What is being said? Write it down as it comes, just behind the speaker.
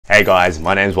Hey guys,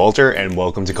 my name's Walter and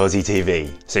welcome to Cozzy TV.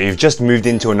 So you've just moved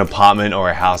into an apartment or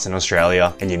a house in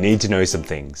Australia and you need to know some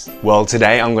things. Well,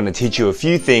 today I'm going to teach you a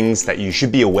few things that you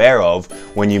should be aware of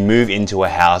when you move into a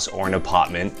house or an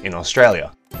apartment in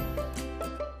Australia.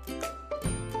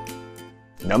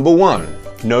 Number 1.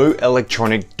 No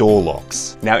electronic door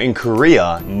locks. Now in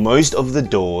Korea, most of the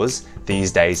doors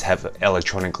these days have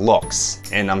electronic locks,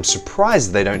 and I'm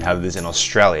surprised they don't have this in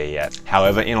Australia yet.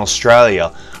 However, in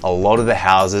Australia, a lot of the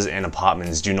houses and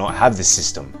apartments do not have this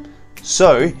system.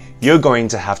 So you're going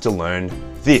to have to learn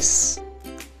this.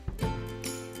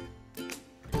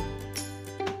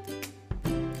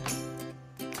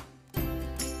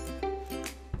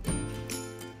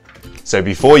 So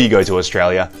before you go to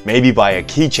Australia, maybe buy a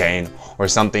keychain or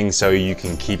something so you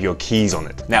can keep your keys on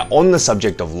it. Now, on the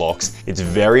subject of locks, it's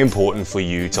very important for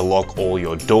you to lock all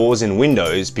your doors and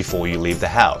windows before you leave the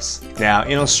house. Now,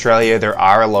 in Australia, there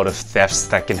are a lot of thefts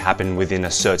that can happen within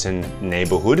a certain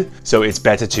neighborhood, so it's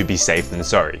better to be safe than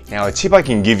sorry. Now, a tip I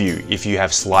can give you if you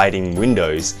have sliding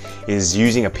windows is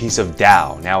using a piece of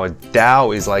dowel. Now, a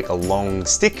dowel is like a long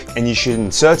stick, and you should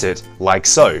insert it like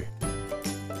so.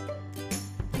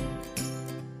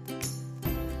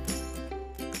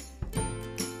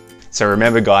 So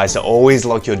remember guys, to always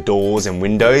lock your doors and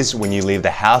windows when you leave the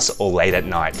house or late at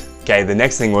night. Okay, the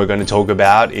next thing we're going to talk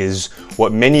about is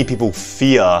what many people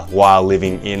fear while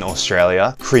living in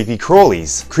Australia: creepy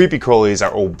crawlies. Creepy crawlies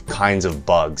are all kinds of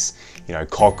bugs. You know,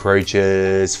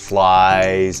 cockroaches,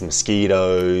 flies,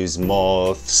 mosquitoes,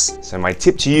 moths. So my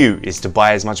tip to you is to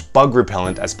buy as much bug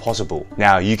repellent as possible.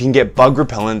 Now, you can get bug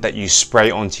repellent that you spray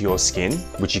onto your skin,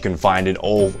 which you can find in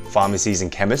all pharmacies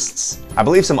and chemists. I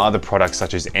believe some other products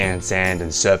such as ant sand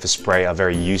and surface spray are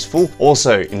very useful.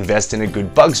 Also, invest in a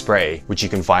good bug spray, which you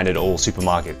can find at all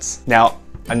supermarkets. Now,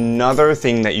 another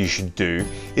thing that you should do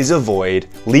is avoid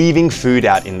leaving food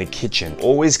out in the kitchen.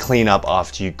 Always clean up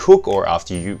after you cook or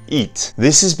after you eat.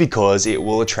 This is because it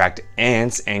will attract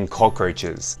ants and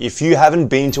cockroaches. If you haven't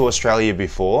been to Australia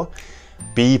before,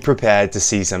 be prepared to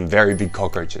see some very big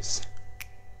cockroaches.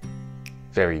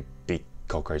 Very big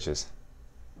cockroaches.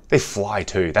 They fly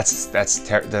too. That's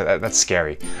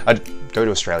scary. I'd go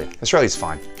to Australia. Australia's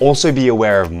fine. Also be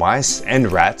aware of mice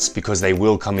and rats because they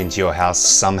will come into your house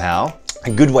somehow. A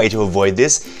good way to avoid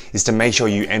this is to make sure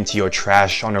you empty your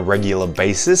trash on a regular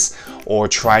basis, or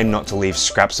try not to leave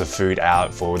scraps of food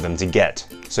out for them to get.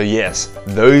 So yes,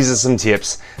 those are some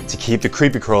tips to keep the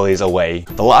creepy crawlies away.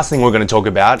 The last thing we're going to talk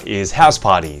about is house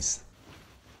parties.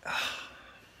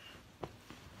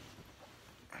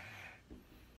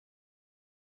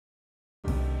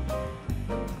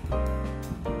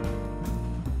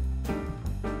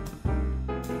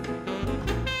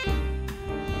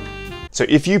 So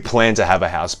if you plan to have a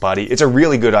house party, it's a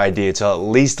really good idea to at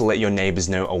least let your neighbors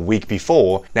know a week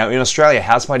before. Now in Australia,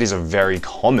 house parties are very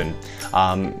common.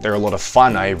 They're a lot of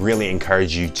fun. I really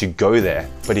encourage you to go there.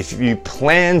 But if you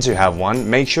plan to have one,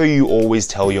 make sure you always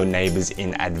tell your neighbors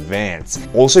in advance.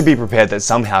 Also be prepared that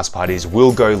some house parties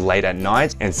will go late at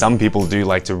night, and some people do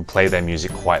like to play their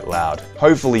music quite loud.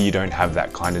 Hopefully you don't have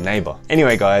that kind of neighbor.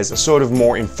 Anyway guys, a sort of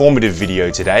more informative video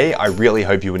today. I really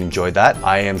hope you would enjoy that.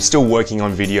 I am still working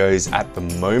on videos at the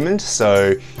moment,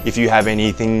 so if you have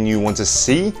anything you want to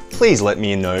see, please let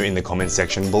me know in the comment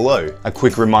section below. A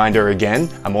quick reminder again,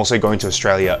 I'm also going to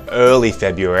Australia early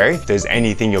February. If there's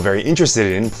anything you're very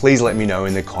interested in, please let me know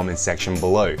in the comment section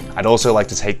below. I'd also like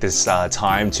to take this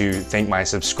time to thank my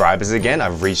subscribers again.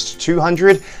 I've reached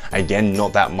 200. Again,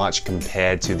 not that much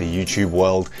compared to the YouTube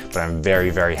world, but I'm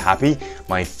very, very happy.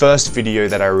 My first video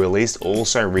that I released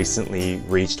also recently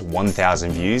reached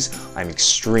 1,000 views. I'm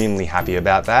extremely happy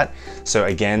about that. So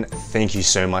again, thank you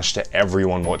so much to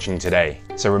everyone watching today.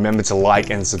 So remember to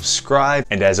like and subscribe,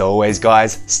 and as always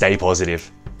guys, stay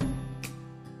positive.